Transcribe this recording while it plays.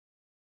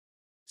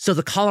So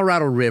the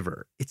Colorado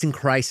River, it's in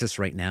crisis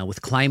right now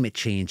with climate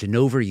change and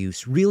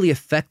overuse really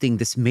affecting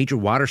this major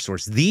water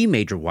source, the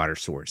major water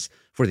source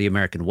for the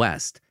American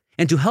West.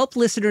 And to help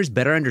listeners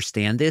better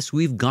understand this,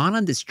 we've gone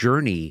on this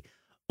journey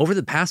over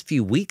the past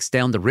few weeks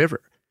down the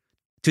river.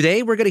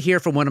 Today, we're going to hear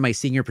from one of my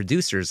senior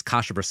producers,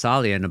 Kasia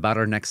Broussalian, about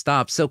our next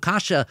stop. So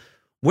Kasia,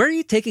 where are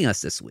you taking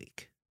us this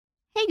week?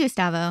 Hey,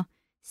 Gustavo.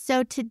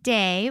 So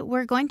today,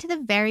 we're going to the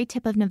very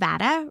tip of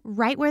Nevada,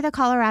 right where the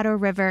Colorado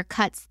River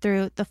cuts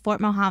through the Fort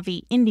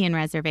Mojave Indian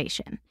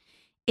Reservation.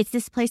 It's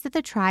this place that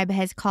the tribe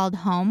has called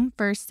home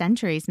for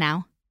centuries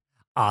now.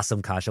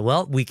 Awesome, Kasia.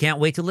 Well, we can't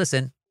wait to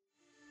listen.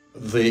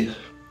 The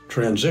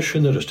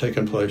transition that has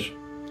taken place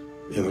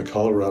in the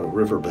Colorado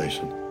River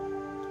Basin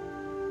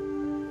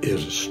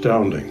is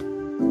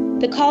astounding.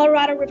 The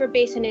Colorado River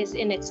Basin is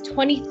in its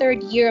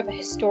 23rd year of a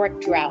historic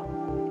drought.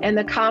 And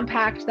the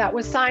compact that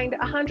was signed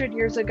 100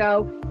 years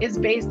ago is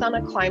based on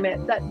a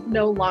climate that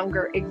no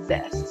longer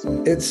exists.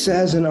 It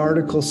says in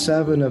Article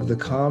 7 of the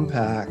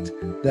compact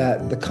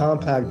that the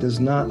compact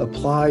does not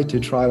apply to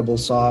tribal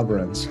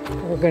sovereigns.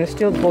 We're going to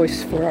steal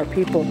voice for our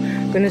people.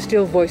 We're going to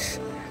steal voice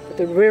for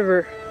the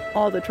river.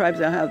 All the tribes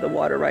that have the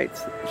water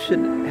rights should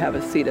have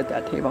a seat at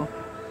that table.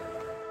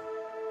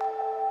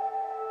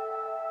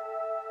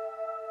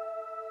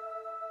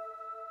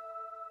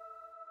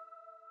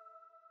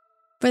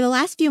 For the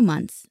last few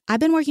months, I've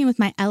been working with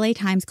my LA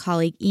Times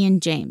colleague Ian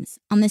James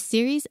on this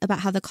series about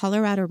how the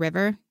Colorado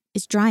River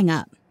is drying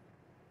up.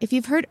 If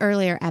you've heard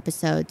earlier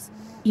episodes,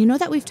 you know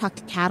that we've talked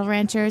to cattle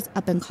ranchers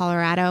up in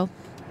Colorado.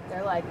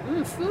 They're like,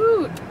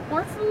 food,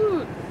 more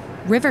food.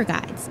 River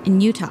guides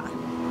in Utah.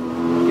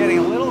 Getting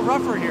a little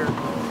rougher here.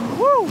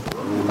 Woo!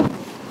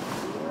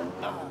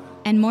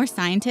 And more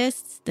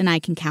scientists than I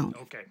can count.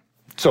 Okay,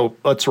 so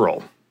let's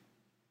roll.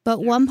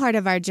 But one part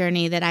of our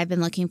journey that I've been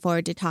looking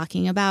forward to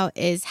talking about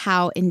is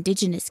how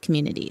indigenous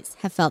communities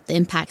have felt the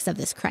impacts of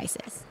this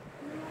crisis.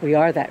 We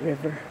are that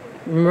river,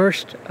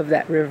 immersed of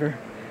that river.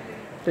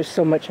 There's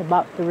so much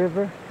about the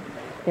river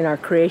in our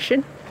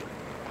creation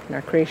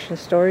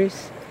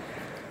stories.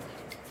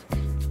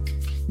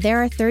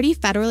 There are 30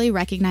 federally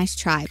recognized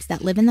tribes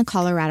that live in the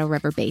Colorado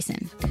River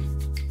Basin.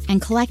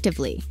 And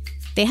collectively,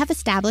 they have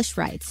established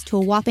rights to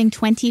a whopping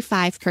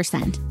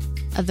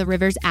 25% of the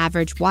river's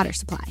average water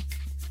supply.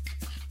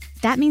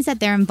 That means that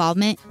their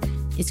involvement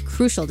is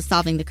crucial to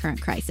solving the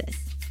current crisis.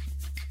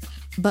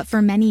 But for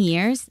many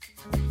years,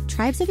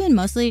 tribes have been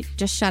mostly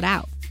just shut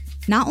out,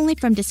 not only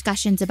from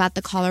discussions about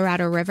the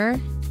Colorado River,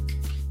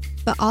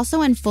 but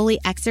also in fully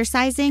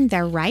exercising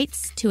their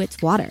rights to its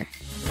water.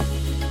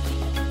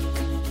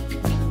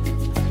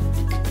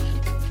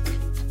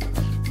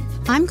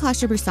 I'm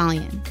Kasia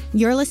Broussalian.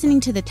 You're listening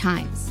to The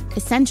Times,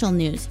 essential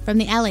news from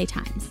the LA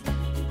Times.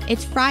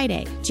 It's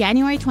Friday,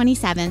 January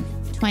 27th,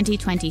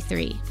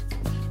 2023.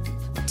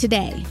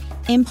 Today,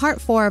 in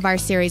part 4 of our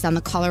series on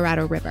the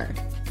Colorado River,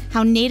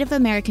 how Native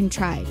American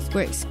tribes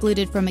were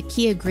excluded from a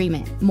key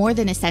agreement more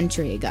than a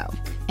century ago,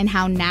 and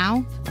how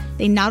now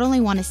they not only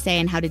want a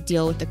say in how to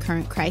deal with the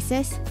current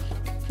crisis,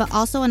 but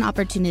also an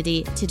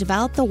opportunity to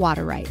develop the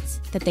water rights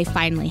that they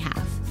finally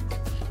have.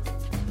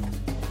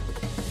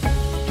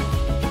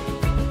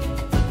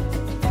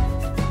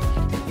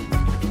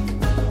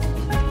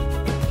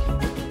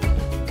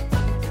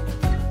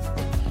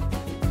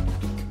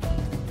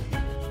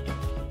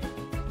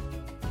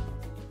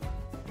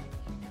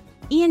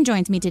 Ian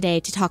joins me today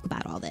to talk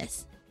about all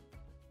this.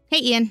 Hey,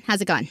 Ian, how's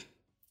it going?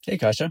 Hey,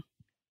 Kasia.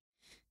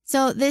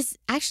 So this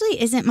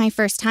actually isn't my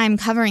first time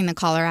covering the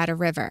Colorado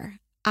River.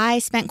 I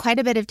spent quite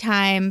a bit of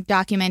time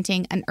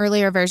documenting an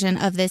earlier version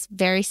of this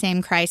very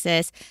same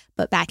crisis,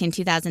 but back in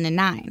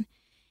 2009.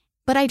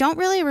 But I don't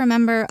really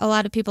remember a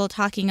lot of people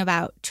talking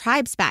about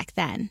tribes back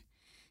then.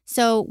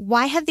 So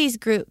why have these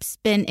groups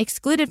been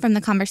excluded from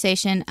the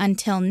conversation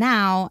until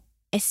now,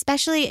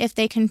 especially if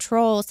they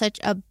control such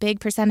a big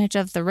percentage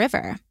of the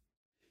river?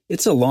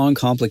 It's a long,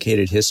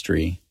 complicated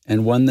history,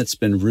 and one that's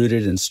been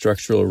rooted in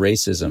structural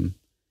racism,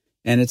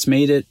 and it's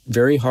made it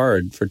very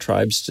hard for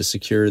tribes to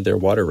secure their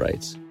water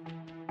rights.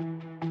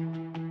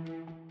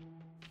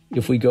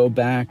 If we go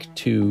back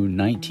to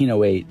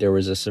 1908, there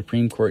was a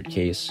Supreme Court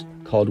case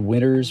called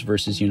Winters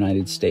versus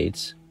United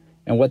States,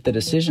 and what the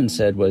decision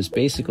said was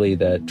basically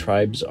that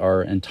tribes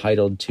are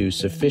entitled to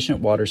sufficient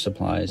water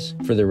supplies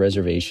for their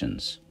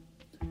reservations.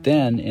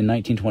 Then, in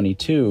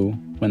 1922,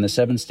 when the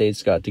 7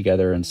 states got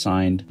together and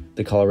signed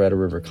the Colorado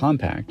River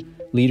Compact,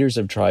 leaders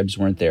of tribes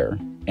weren't there,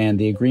 and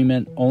the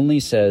agreement only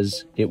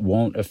says it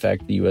won't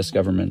affect the U.S.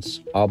 government's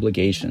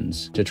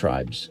obligations to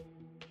tribes.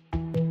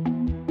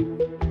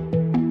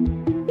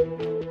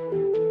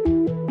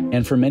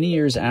 And for many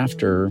years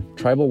after,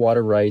 tribal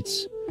water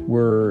rights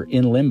were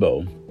in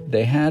limbo.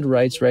 They had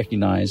rights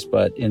recognized,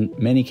 but in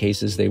many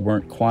cases they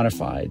weren't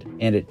quantified.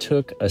 And it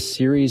took a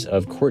series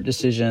of court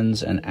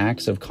decisions and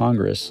acts of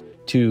Congress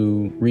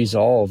to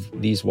resolve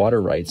these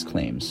water rights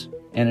claims.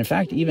 And in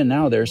fact, even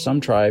now, there are some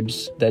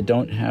tribes that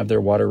don't have their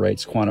water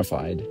rights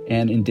quantified.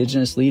 And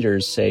indigenous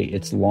leaders say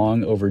it's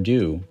long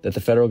overdue, that the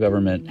federal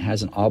government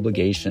has an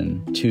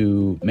obligation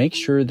to make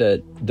sure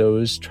that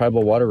those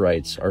tribal water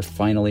rights are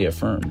finally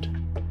affirmed.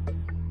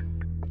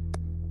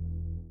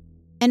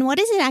 And what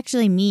does it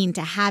actually mean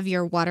to have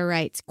your water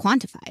rights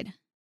quantified?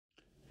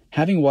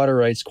 Having water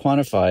rights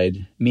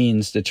quantified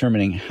means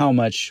determining how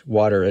much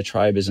water a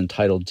tribe is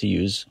entitled to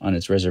use on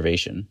its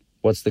reservation.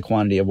 What's the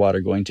quantity of water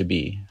going to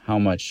be? How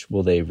much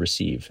will they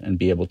receive and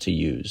be able to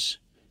use?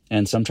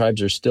 And some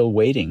tribes are still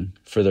waiting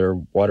for their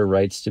water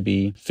rights to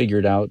be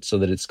figured out so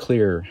that it's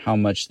clear how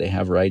much they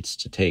have rights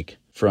to take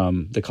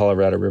from the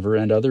Colorado River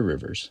and other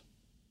rivers.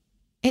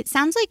 It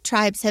sounds like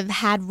tribes have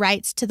had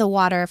rights to the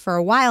water for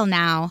a while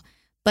now,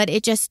 but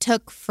it just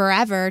took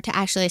forever to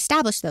actually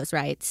establish those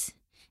rights.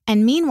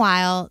 And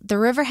meanwhile, the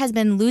river has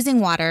been losing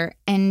water,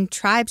 and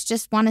tribes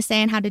just want to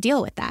say on how to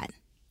deal with that.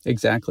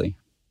 Exactly.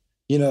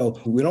 We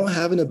don't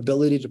have an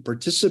ability to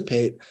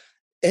participate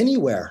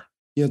anywhere.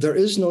 There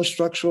is no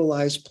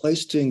structuralized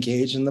place to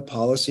engage in the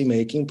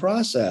policymaking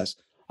process.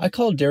 I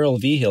called Daryl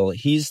Vigil.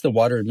 He's the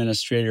water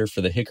administrator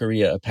for the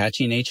Jicarilla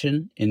Apache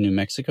Nation in New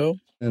Mexico.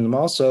 And I'm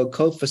also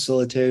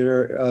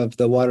co-facilitator of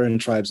the Water and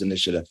Tribes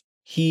Initiative.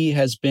 He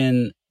has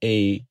been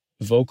a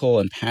vocal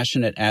and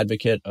passionate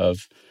advocate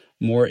of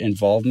more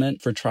involvement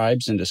for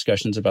tribes in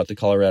discussions about the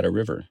Colorado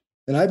River.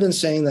 And I've been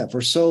saying that for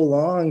so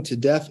long to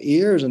deaf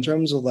ears in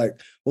terms of well,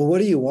 what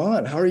do you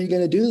want? How are you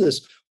going to do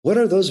this? What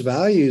are those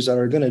values that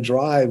are going to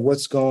drive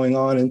what's going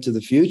on into the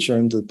future,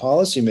 into the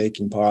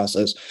policymaking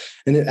process?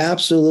 And it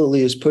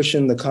absolutely is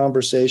pushing the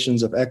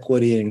conversations of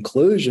equity and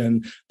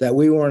inclusion that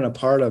we weren't a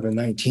part of in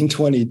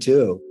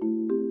 1922.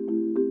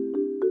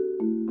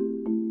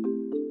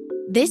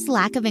 This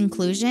lack of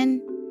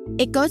inclusion,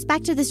 it goes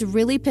back to this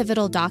really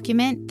pivotal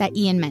document that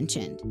Ian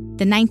mentioned,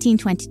 the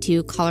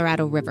 1922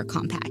 Colorado River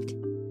Compact.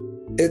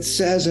 It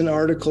says in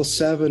Article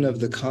 7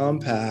 of the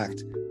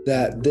compact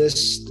that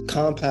this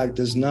compact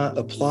does not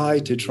apply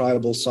to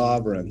tribal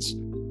sovereigns.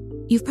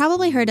 You've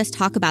probably heard us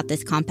talk about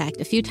this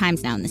compact a few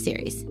times now in the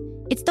series.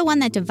 It's the one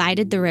that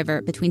divided the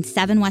river between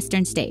 7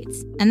 western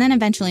states and then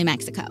eventually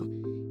Mexico.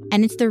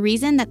 And it's the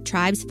reason that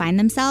tribes find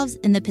themselves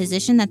in the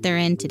position that they're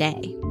in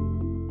today.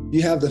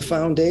 You have the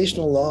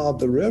foundational law of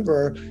the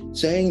river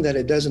saying that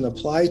it doesn't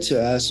apply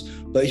to us,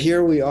 but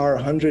here we are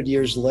 100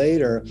 years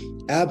later,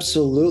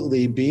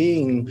 absolutely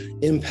being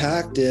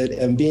impacted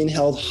and being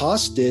held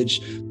hostage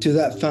to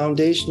that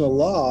foundational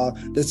law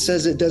that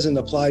says it doesn't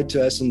apply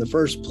to us in the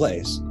first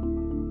place.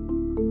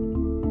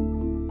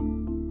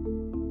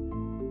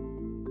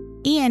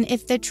 Ian,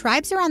 if the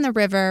tribes around the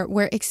river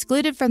were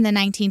excluded from the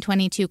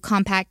 1922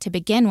 compact to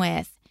begin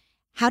with,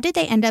 how did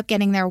they end up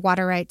getting their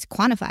water rights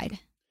quantified?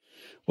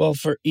 Well,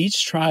 for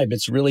each tribe,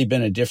 it's really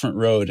been a different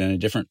road and a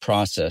different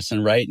process.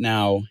 And right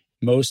now,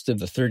 most of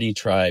the 30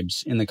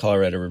 tribes in the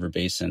Colorado River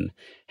Basin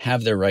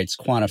have their rights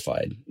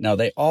quantified. Now,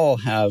 they all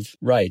have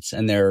rights,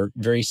 and they're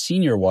very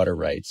senior water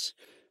rights.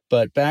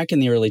 But back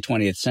in the early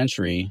 20th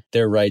century,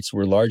 their rights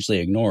were largely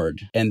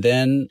ignored. And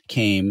then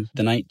came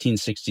the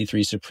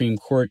 1963 Supreme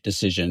Court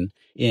decision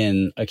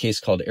in a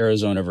case called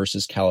Arizona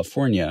versus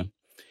California.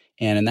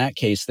 And in that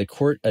case, the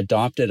court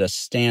adopted a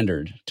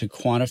standard to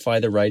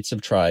quantify the rights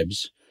of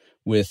tribes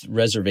with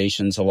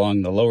reservations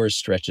along the lower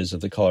stretches of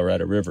the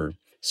Colorado River.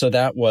 So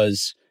that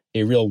was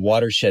a real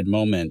watershed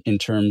moment in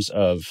terms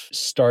of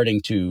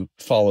starting to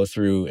follow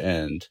through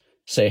and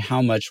say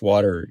how much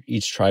water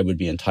each tribe would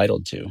be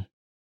entitled to.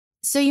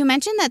 So you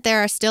mentioned that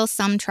there are still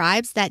some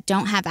tribes that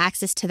don't have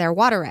access to their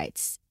water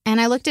rights.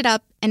 And I looked it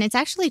up, and it's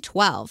actually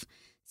 12.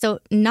 So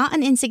not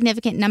an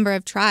insignificant number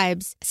of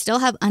tribes still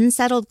have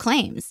unsettled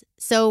claims.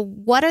 So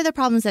what are the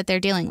problems that they're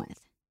dealing with?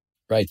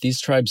 Right.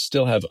 These tribes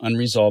still have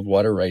unresolved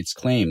water rights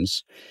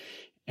claims.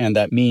 And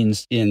that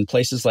means in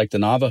places like the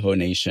Navajo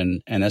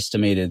Nation, an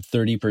estimated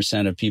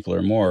 30% of people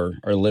or more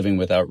are living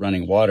without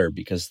running water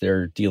because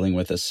they're dealing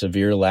with a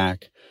severe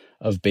lack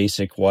of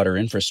basic water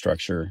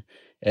infrastructure.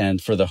 And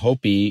for the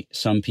Hopi,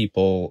 some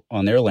people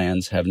on their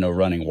lands have no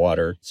running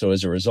water. So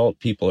as a result,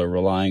 people are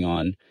relying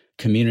on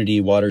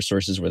community water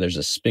sources where there's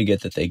a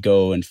spigot that they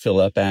go and fill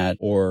up at,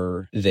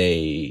 or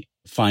they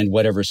find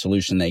whatever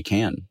solution they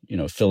can,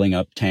 filling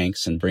up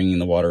tanks and bringing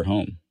the water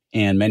home.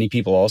 And many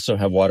people also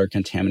have water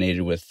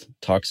contaminated with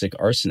toxic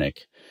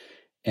arsenic.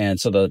 And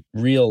so the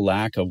real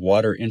lack of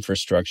water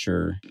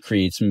infrastructure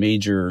creates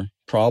major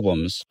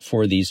problems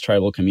for these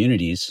tribal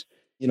communities.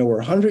 We're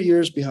 100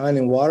 years behind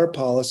in water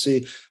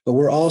policy, but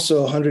we're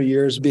also 100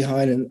 years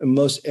behind in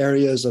most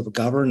areas of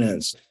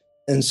governance.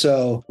 And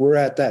so we're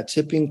at that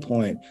tipping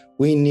point.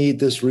 We need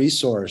this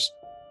resource.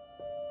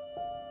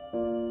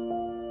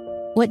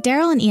 What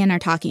Daryl and Ian are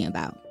talking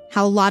about,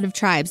 how a lot of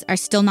tribes are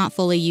still not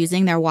fully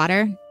using their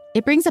water,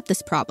 it brings up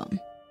this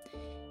problem.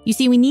 You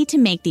see, we need to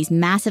make these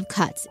massive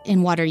cuts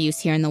in water use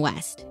here in the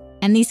West.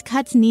 And these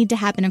cuts need to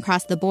happen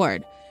across the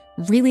board.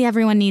 Really,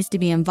 everyone needs to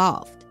be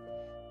involved.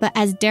 But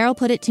as Daryl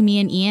put it to me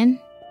and Ian,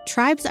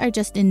 tribes are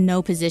just in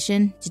no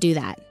position to do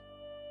that.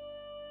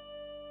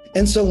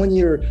 And so when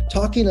you're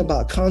talking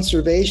about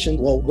conservation,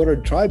 well, what are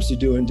tribes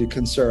doing to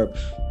conserve?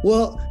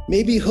 Well,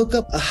 maybe hook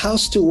up a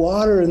house to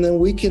water and then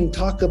we can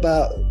talk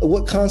about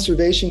what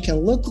conservation can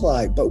look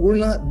like, but we're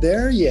not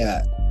there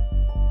yet.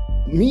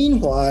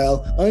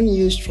 Meanwhile,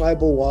 unused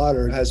tribal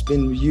water has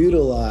been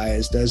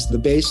utilized as the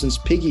basin's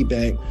piggy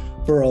bank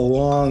for a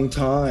long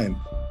time.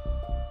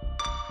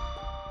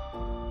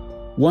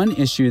 One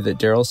issue that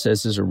Daryl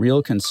says is a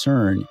real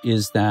concern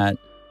is that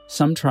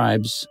some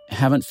tribes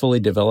haven't fully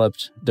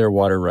developed their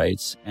water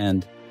rights,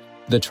 and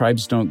the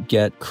tribes don't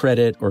get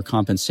credit or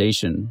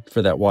compensation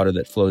for that water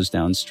that flows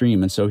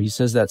downstream. And so he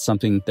says that's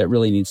something that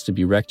really needs to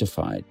be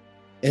rectified.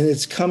 And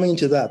it's coming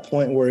to that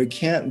point where it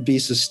can't be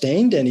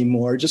sustained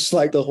anymore, just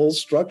like the whole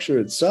structure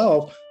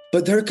itself.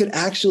 But there could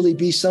actually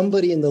be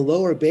somebody in the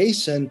lower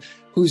basin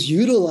who's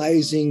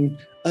utilizing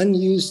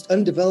unused,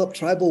 undeveloped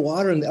tribal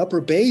water in the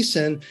upper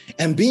basin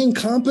and being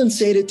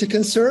compensated to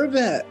conserve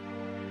it.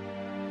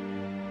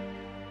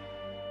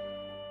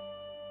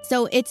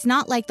 So it's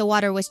not like the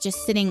water was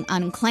just sitting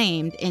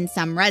unclaimed in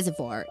some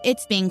reservoir.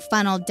 It's being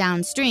funneled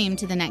downstream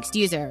to the next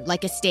user,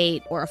 like a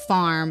state or a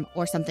farm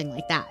or something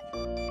like that.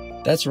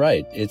 That's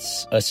right.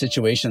 It's a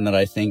situation that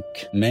I think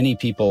many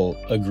people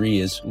agree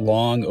is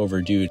long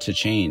overdue to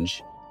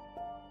change.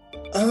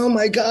 Oh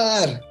my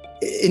God,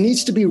 it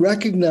needs to be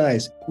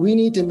recognized. We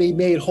need to be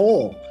made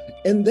whole.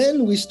 And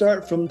then we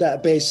start from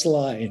that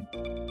baseline.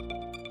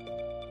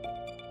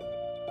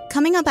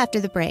 Coming up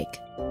after the break,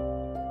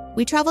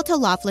 we travel to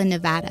Laughlin,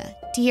 Nevada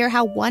to hear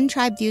how one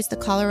tribe views the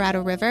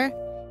Colorado River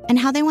and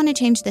how they want to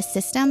change the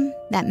system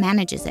that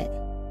manages it.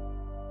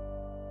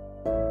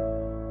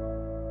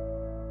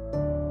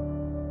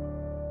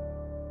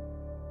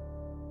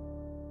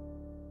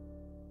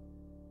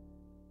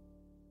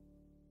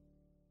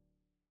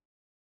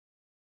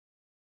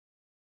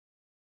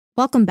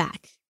 Welcome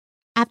back.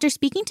 After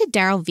speaking to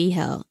Daryl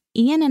Vigil,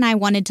 Ian and I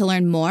wanted to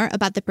learn more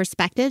about the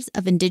perspectives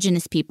of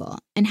Indigenous people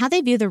and how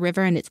they view the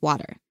river and its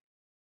water.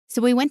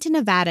 So we went to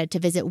Nevada to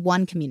visit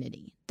one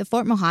community, the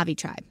Fort Mojave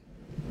tribe.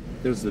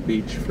 There's the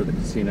beach for the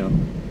casino.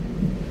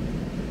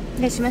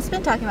 Yeah, she must have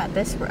been talking about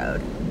this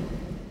road.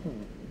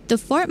 The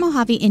Fort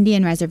Mojave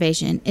Indian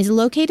Reservation is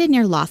located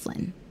near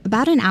Laughlin,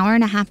 about an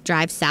hour-and-a-half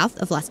drive south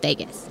of Las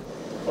Vegas.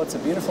 Well, it's a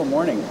beautiful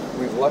morning.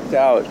 We've lucked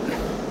out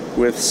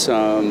with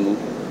some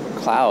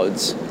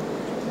clouds,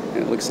 and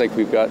it looks like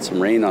we've got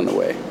some rain on the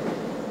way.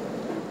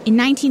 In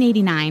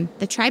 1989,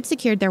 the tribe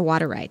secured their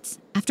water rights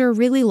after a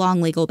really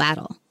long legal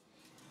battle.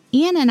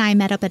 Ian and I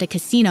met up at a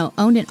casino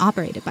owned and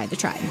operated by the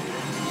tribe.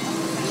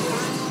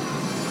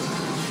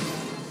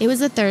 It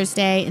was a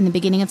Thursday in the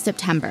beginning of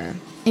September.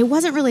 It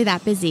wasn't really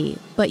that busy,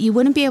 but you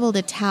wouldn't be able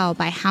to tell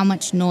by how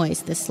much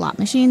noise the slot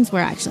machines were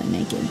actually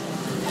making.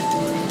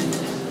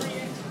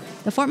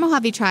 The Fort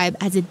Mojave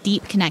tribe has a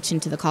deep connection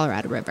to the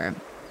Colorado River.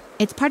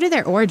 It's part of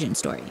their origin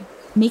story,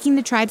 making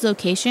the tribe's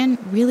location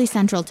really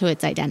central to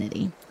its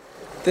identity.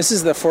 This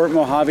is the Fort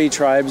Mojave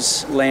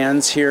tribe's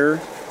lands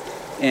here,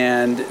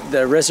 and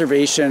the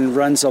reservation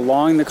runs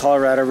along the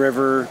Colorado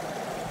River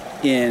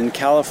in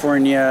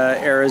California,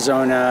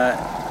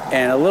 Arizona,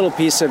 and a little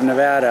piece of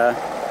Nevada.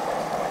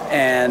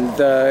 And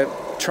the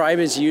tribe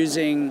is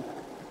using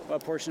a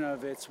portion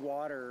of its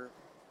water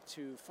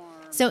to farm.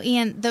 So,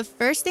 Ian, the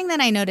first thing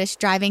that I noticed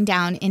driving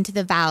down into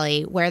the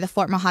valley where the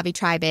Fort Mojave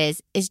tribe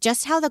is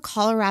just how the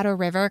Colorado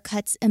River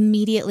cuts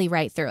immediately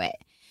right through it.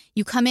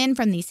 You come in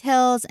from these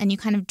hills and you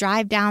kind of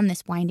drive down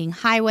this winding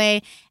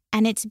highway,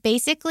 and it's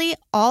basically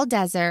all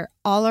desert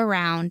all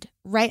around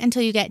right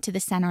until you get to the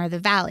center of the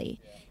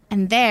valley.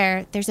 And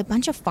there's a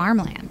bunch of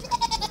farmland.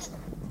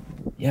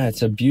 Yeah,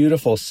 it's a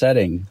beautiful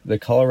setting. The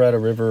Colorado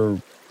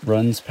River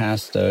runs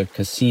past a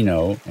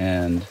casino,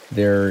 and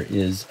there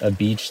is a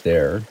beach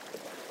there.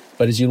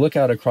 But as you look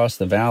out across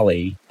the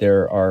valley,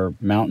 there are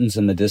mountains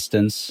in the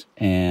distance,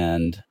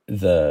 and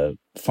the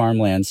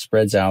farmland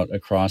spreads out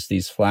across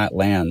these flat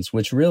lands,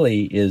 which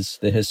really is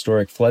the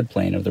historic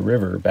floodplain of the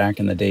river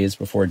back in the days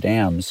before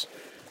dams,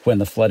 when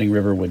the flooding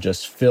river would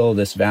just fill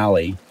this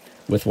valley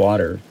with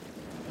water.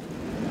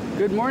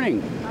 Good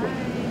morning. Hi.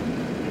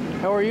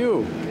 How are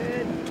you?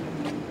 Good.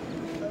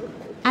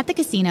 At the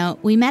casino,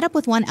 we met up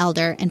with one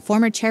elder and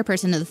former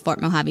chairperson of the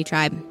Fort Mojave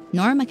tribe,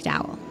 Nora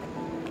McDowell.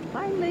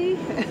 Hi, Lee.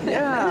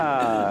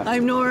 Yeah.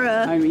 I'm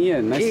Nora. I'm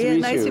Ian. Nice to meet you.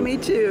 Nice to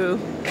meet you.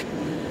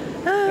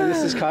 And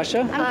this is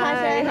Kasha. I'm Kasha.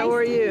 Hi, how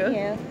are you?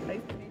 Nice to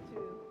meet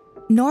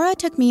you. Nora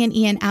took me and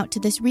Ian out to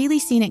this really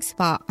scenic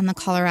spot on the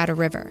Colorado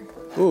River.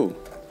 Ooh,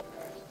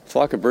 a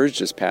flock of birds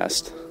just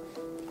passed.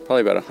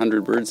 Probably about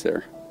 100 birds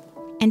there.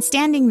 And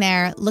standing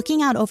there,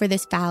 looking out over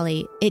this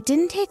valley, it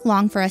didn't take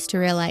long for us to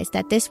realize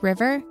that this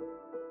river,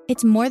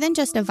 it's more than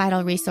just a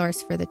vital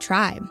resource for the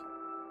tribe.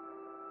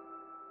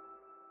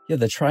 Yeah,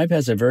 the tribe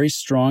has a very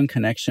strong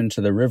connection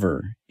to the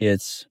river.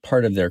 It's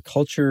part of their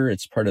culture,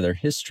 it's part of their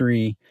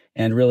history,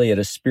 and really at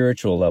a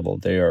spiritual level,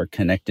 they are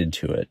connected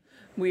to it.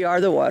 We are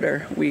the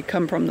water. We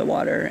come from the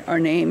water. Our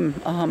name,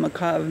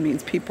 Ahamakav,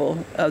 means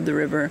people of the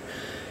river.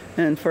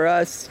 And for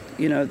us,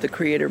 the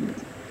Creator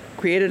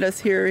created us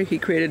here. He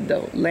created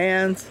the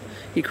lands.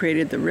 He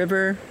created the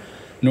river.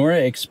 Nora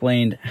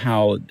explained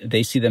how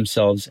they see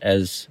themselves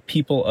as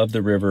people of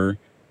the river,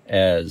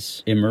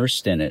 as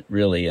immersed in it,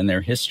 really, in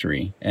their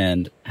history,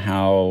 and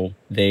how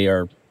they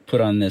are put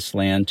on this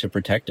land to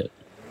protect it.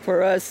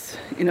 For us,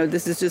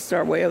 this is just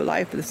our way of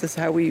life. This is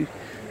how we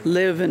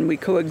live and we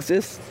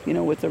coexist,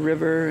 with the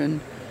river and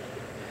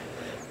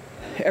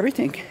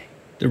everything.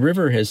 The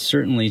river has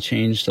certainly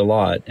changed a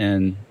lot,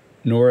 and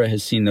Nora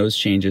has seen those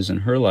changes in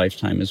her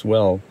lifetime as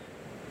well.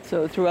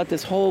 So throughout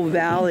this whole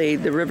valley,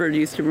 the river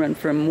used to run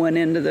from one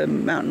end of the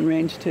mountain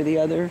range to the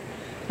other.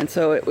 And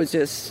so it was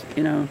just,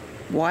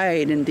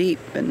 wide and deep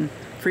and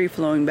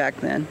free-flowing back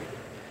then.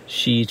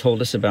 She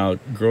told us about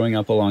growing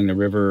up along the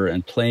river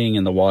and playing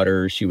in the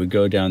water. She would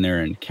go down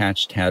there and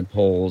catch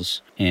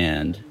tadpoles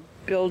and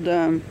build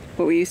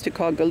what we used to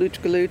call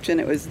galuch, and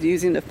it was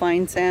using the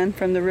fine sand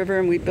from the river,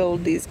 and we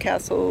build these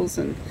castles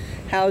and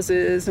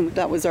houses, and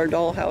that was our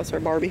doll house, our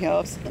Barbie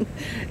house.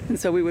 And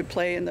so we would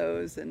play in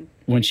those. And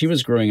when she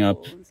was growing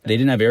up, they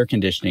didn't have air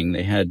conditioning.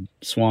 They had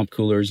swamp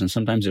coolers, and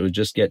sometimes it would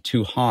just get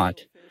too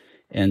hot.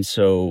 And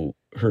so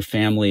her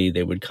family,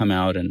 they would come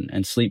out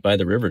and sleep by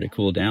the river to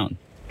cool down.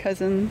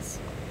 Cousins,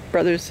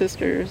 brothers,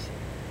 sisters.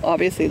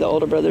 Obviously, the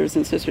older brothers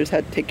and sisters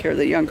had to take care of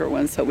the younger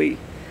ones, so we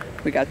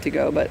got to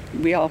go, but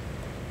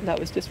that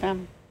was just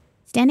family.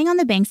 Standing on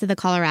the banks of the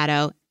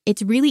Colorado,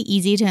 it's really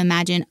easy to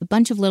imagine a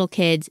bunch of little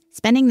kids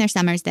spending their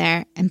summers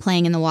there and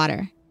playing in the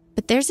water.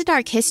 But there's a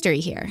dark history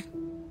here.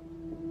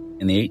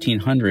 In the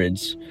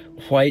 1800s,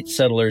 white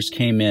settlers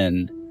came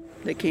in.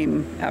 They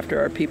came after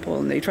our people,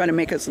 and they tried to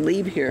make us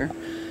leave here.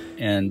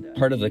 And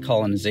part of the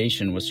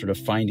colonization was sort of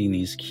finding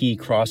these key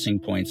crossing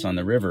points on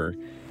the river.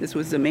 This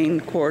was the main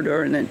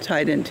corridor, and then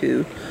tied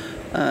into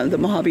the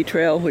Mojave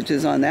Trail, which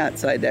is on that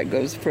side that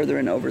goes further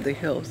and over the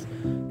hills.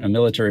 A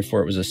military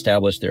fort was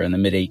established there in the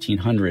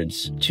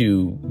mid-1800s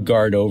to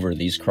guard over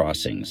these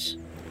crossings.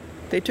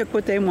 They took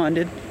what they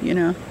wanted,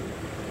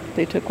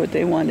 They took what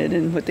they wanted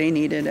and what they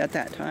needed at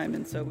that time,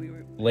 and so we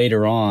were...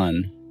 Later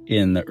on,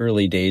 in the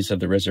early days of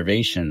the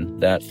reservation,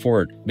 that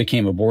fort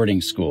became a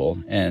boarding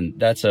school, and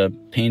that's a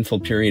painful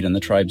period in the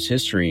tribe's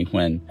history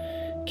when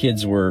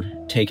kids were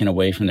taken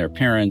away from their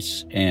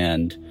parents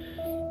and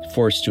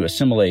forced to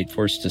assimilate,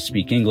 forced to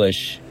speak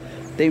English.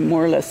 They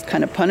more or less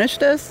kind of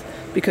punished us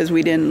because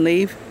we didn't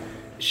leave.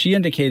 She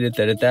indicated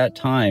that at that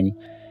time,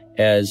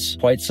 as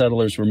white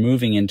settlers were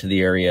moving into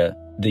the area,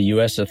 the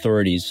U.S.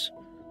 authorities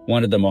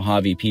wanted the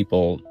Mojave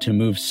people to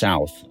move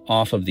south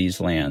off of these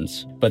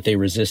lands, but they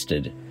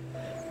resisted.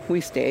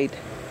 We stayed.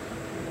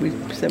 We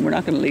said, we're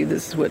not going to leave.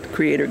 This is what the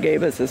Creator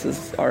gave us. This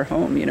is our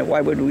home.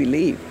 Why would we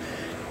leave?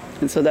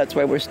 And so that's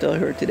why we're still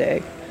here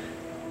today.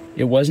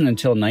 It wasn't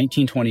until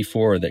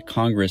 1924 that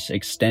Congress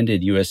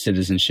extended U.S.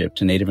 citizenship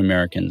to Native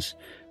Americans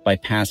by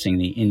passing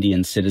the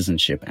Indian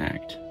Citizenship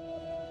Act.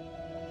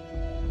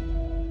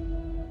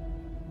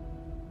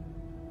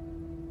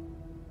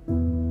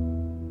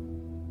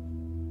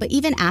 But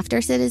even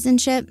after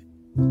citizenship,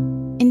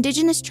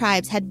 Indigenous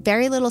tribes had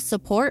very little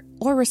support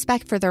or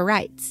respect for their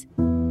rights.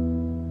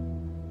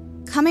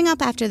 Coming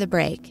up after the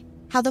break,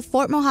 how the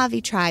Fort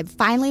Mojave tribe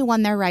finally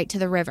won their right to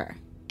the river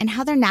and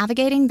how they're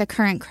navigating the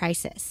current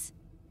crisis.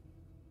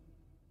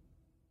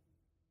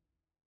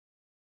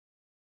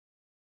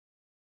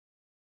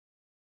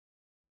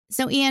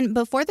 So, Ian,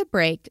 before the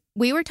break,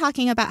 we were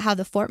talking about how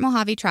the Fort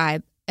Mojave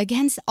tribe,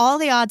 against all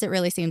the odds it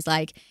really seems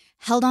like,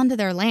 held on to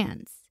their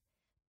lands.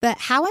 But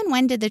how and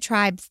when did the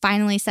tribe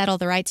finally settle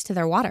the rights to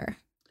their water?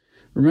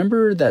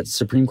 Remember that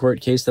Supreme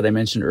Court case that I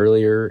mentioned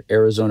earlier,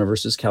 Arizona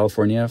versus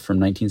California from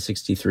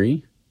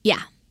 1963?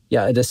 Yeah.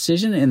 Yeah, a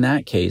decision in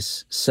that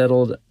case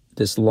settled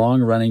this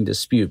long-running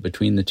dispute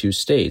between the two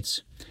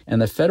states.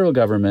 And the federal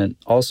government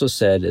also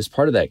said, as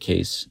part of that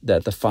case,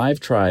 that the 5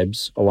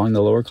 tribes along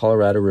the lower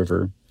Colorado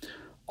River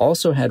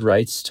also had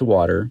rights to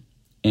water,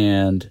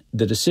 and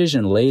the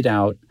decision laid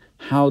out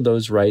how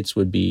those rights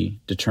would be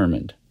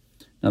determined.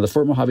 Now, the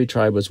Fort Mojave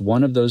tribe was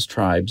one of those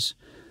tribes,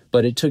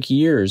 but it took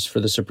years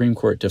for the Supreme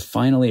Court to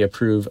finally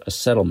approve a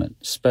settlement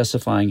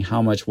specifying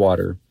how much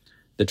water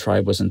the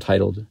tribe was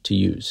entitled to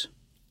use.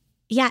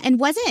 Yeah, and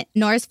wasn't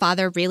Nora's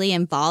father really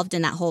involved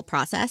in that whole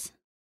process?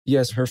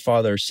 Yes, her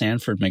father,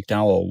 Sanford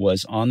McDowell,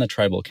 was on the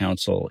tribal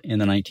council in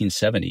the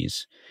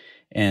 1970s,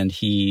 and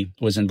he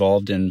was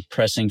involved in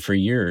pressing for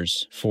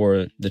years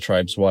for the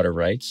tribe's water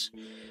rights,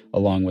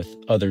 along with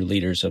other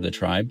leaders of the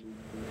tribe.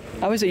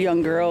 I was a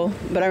young girl,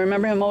 but I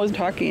remember him always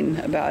talking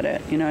about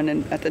it,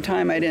 and at the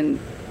time I didn't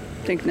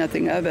think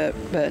nothing of it,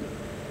 but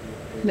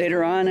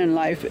later on in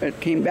life it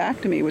came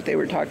back to me what they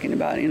were talking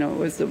about. It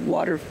was the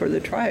water for the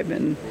tribe,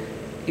 and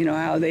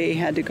how they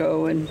had to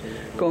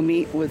go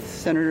meet with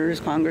senators,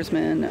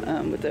 congressmen,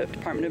 with the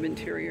Department of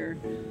Interior.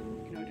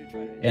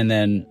 And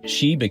then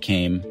she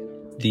became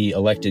the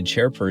elected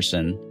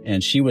chairperson,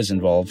 and she was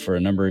involved for a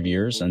number of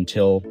years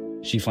until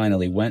she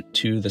finally went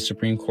to the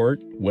Supreme Court,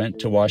 went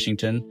to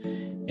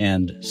Washington,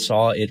 and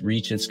saw it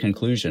reach its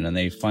conclusion, and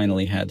they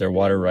finally had their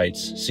water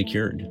rights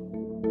secured.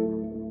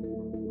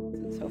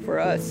 So for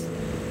us,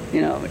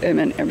 it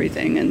meant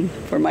everything, and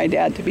for my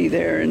dad to be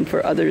there, and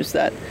for others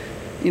that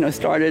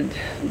started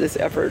this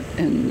effort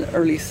in the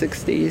early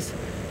 60s.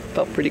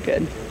 Felt pretty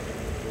good.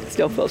 It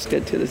still feels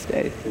good to this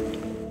day.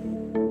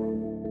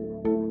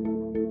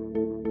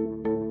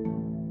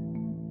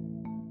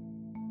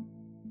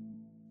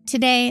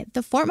 Today,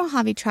 the Fort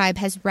Mojave tribe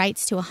has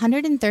rights to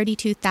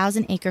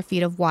 132,000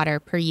 acre-feet of water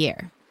per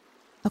year.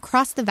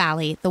 Across the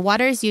valley, the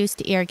water is used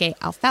to irrigate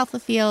alfalfa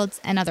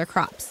fields and other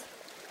crops.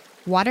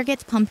 Water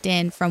gets pumped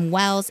in from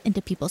wells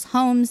into people's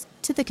homes,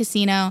 to the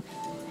casino,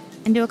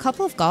 and to a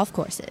couple of golf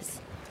courses.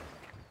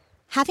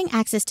 Having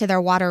access to their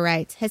water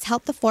rights has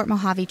helped the Fort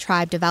Mojave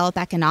tribe develop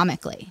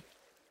economically.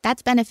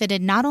 That's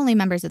benefited not only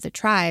members of the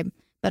tribe,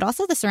 but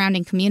also the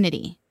surrounding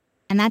community.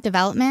 And that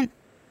development,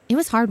 it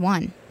was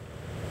hard-won.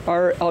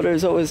 Our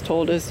elders always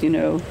told us,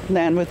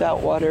 land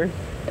without water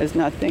is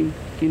nothing,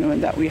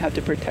 and that we have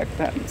to protect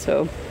that. And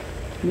so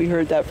we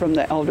heard that from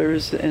the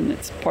elders, and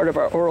it's part of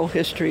our oral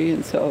history,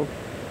 and so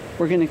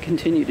we're going to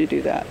continue to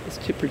do that, is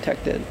to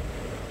protect it.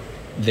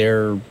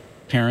 Their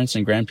parents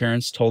and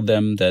grandparents told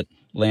them that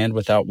land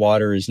without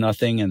water is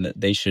nothing and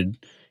that they should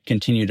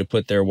continue to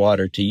put their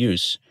water to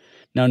use.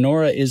 Now,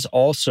 Nora is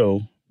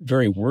also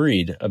very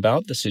worried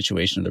about the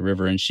situation of the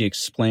river, and she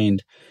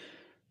explained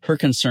her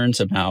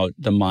concerns about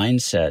the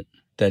mindset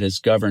that has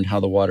governed how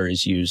the water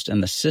is used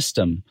and the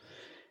system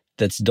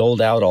that's doled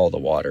out all the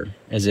water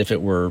as if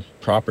it were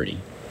property.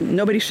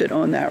 Nobody should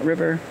own that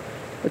river.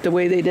 But the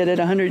way they did it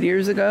 100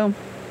 years ago,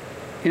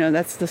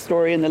 that's the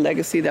story and the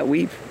legacy that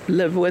we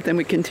live with and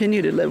we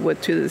continue to live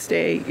with to this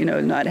day,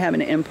 not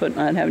having an input,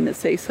 not having to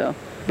say so.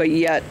 But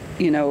yet,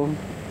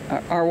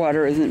 our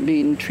water isn't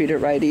being treated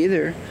right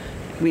either.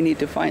 We need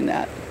to find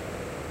that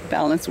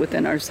balance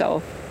within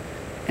ourselves.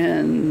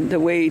 And the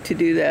way to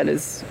do that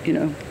is,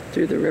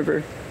 through the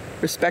river,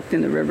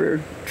 respecting the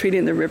river,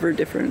 treating the river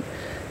different,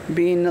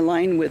 being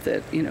aligned with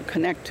it,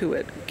 connect to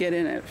it, get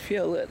in it,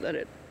 feel it, let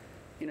it,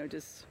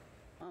 just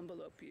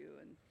envelope you.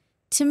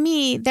 To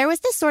me, there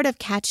was this sort of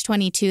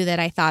catch-22 that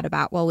I thought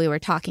about while we were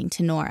talking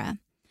to Nora.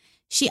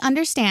 She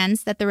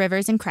understands that the river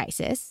is in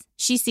crisis.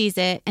 She sees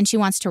it and she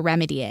wants to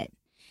remedy it.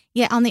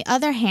 Yet on the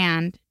other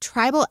hand,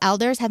 tribal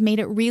elders have made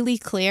it really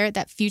clear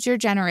that future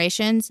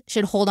generations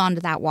should hold on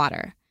to that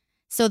water.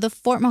 So the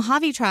Fort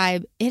Mojave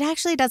tribe, it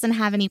actually doesn't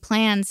have any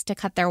plans to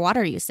cut their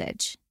water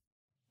usage.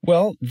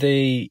 Well,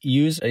 they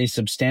use a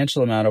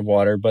substantial amount of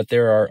water, but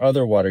there are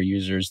other water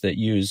users that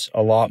use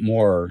a lot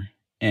more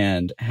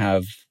and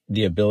have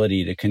the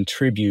ability to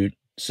contribute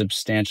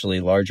substantially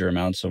larger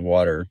amounts of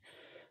water,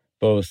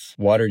 both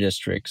water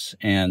districts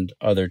and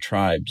other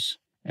tribes.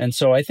 And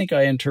so I think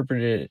I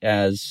interpret it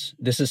as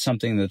this is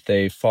something that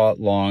they fought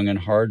long and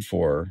hard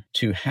for,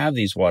 to have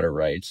these water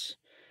rights,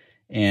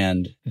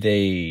 and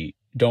they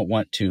don't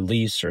want to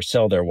lease or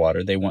sell their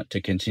water. They want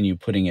to continue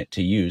putting it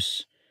to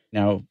use.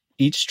 Now,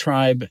 each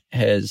tribe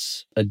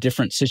has a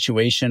different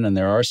situation, and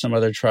there are some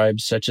other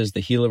tribes, such as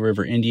the Gila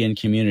River Indian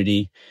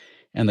community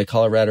and the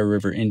Colorado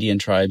River Indian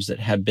tribes, that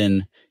have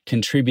been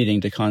contributing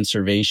to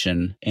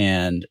conservation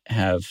and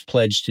have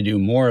pledged to do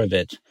more of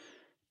it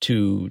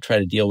to try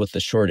to deal with the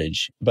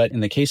shortage. But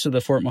in the case of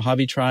the Fort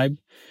Mojave tribe,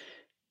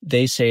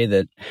 they say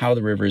that how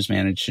the river is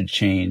managed should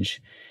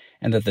change,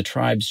 and that the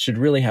tribes should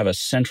really have a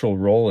central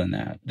role in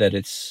that, that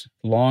it's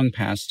long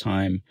past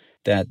time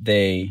that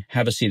they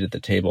have a seat at the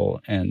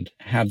table and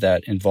have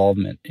that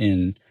involvement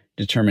in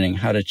determining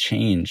how to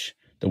change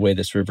the way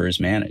this river is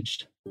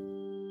managed.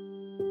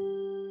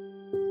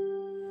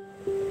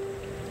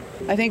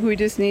 I think we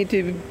just need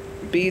to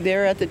be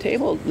there at the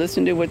table,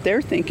 listen to what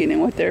they're thinking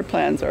and what their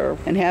plans are,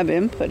 and have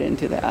input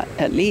into that,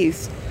 at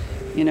least,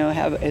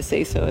 have a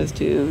say-so as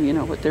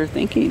to, what they're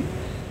thinking.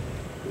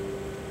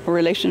 A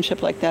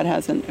relationship like that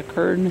hasn't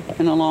occurred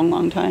in a long,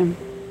 long time.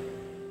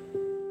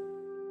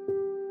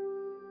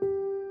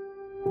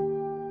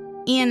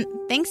 Ian,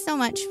 thanks so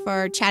much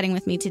for chatting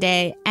with me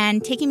today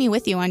and taking me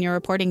with you on your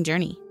reporting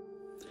journey.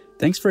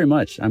 Thanks very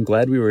much. I'm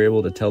glad we were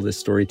able to tell this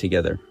story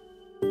together.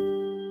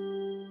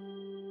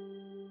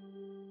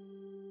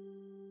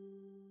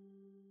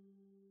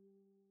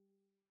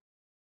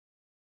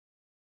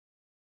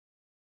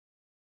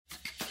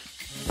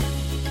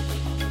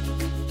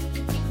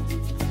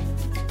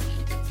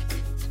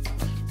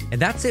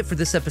 And that's it for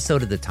this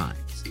episode of The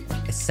Times.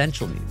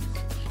 Essential news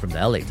from the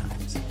LA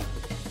Times.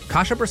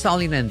 Kasha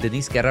Bersalian and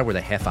Denise Guerra were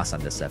the jefas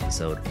on this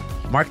episode.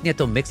 Mark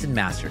Nieto mixed and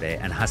mastered it,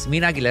 and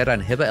Jasmine Aguilera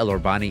and Hiba El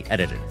Orbani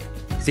edited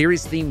it.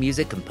 Series theme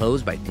music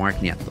composed by Mark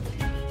Nieto.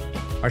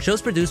 Our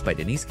show's produced by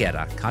Denise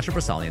Guerra, Kasha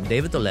Bersalian,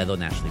 David Toledo,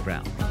 and Ashley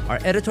Brown. Our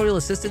editorial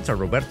assistants are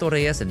Roberto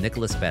Reyes and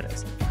Nicholas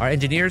Perez. Our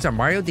engineers are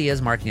Mario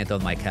Diaz, Mark Nieto,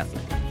 and Mike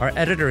Heffley. Our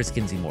editor is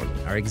Kinsey Moreland.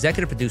 Our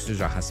executive producers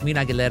are Jasmine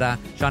Aguilera,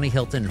 Johnny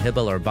Hilton, and Hiba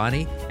El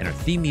Orbani, and our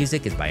theme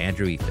music is by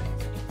Andrew Ethan.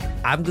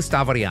 I'm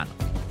Gustavo Arellano.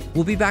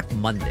 We'll be back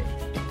Monday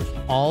with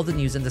all the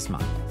news in this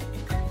month.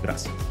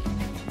 Gracias.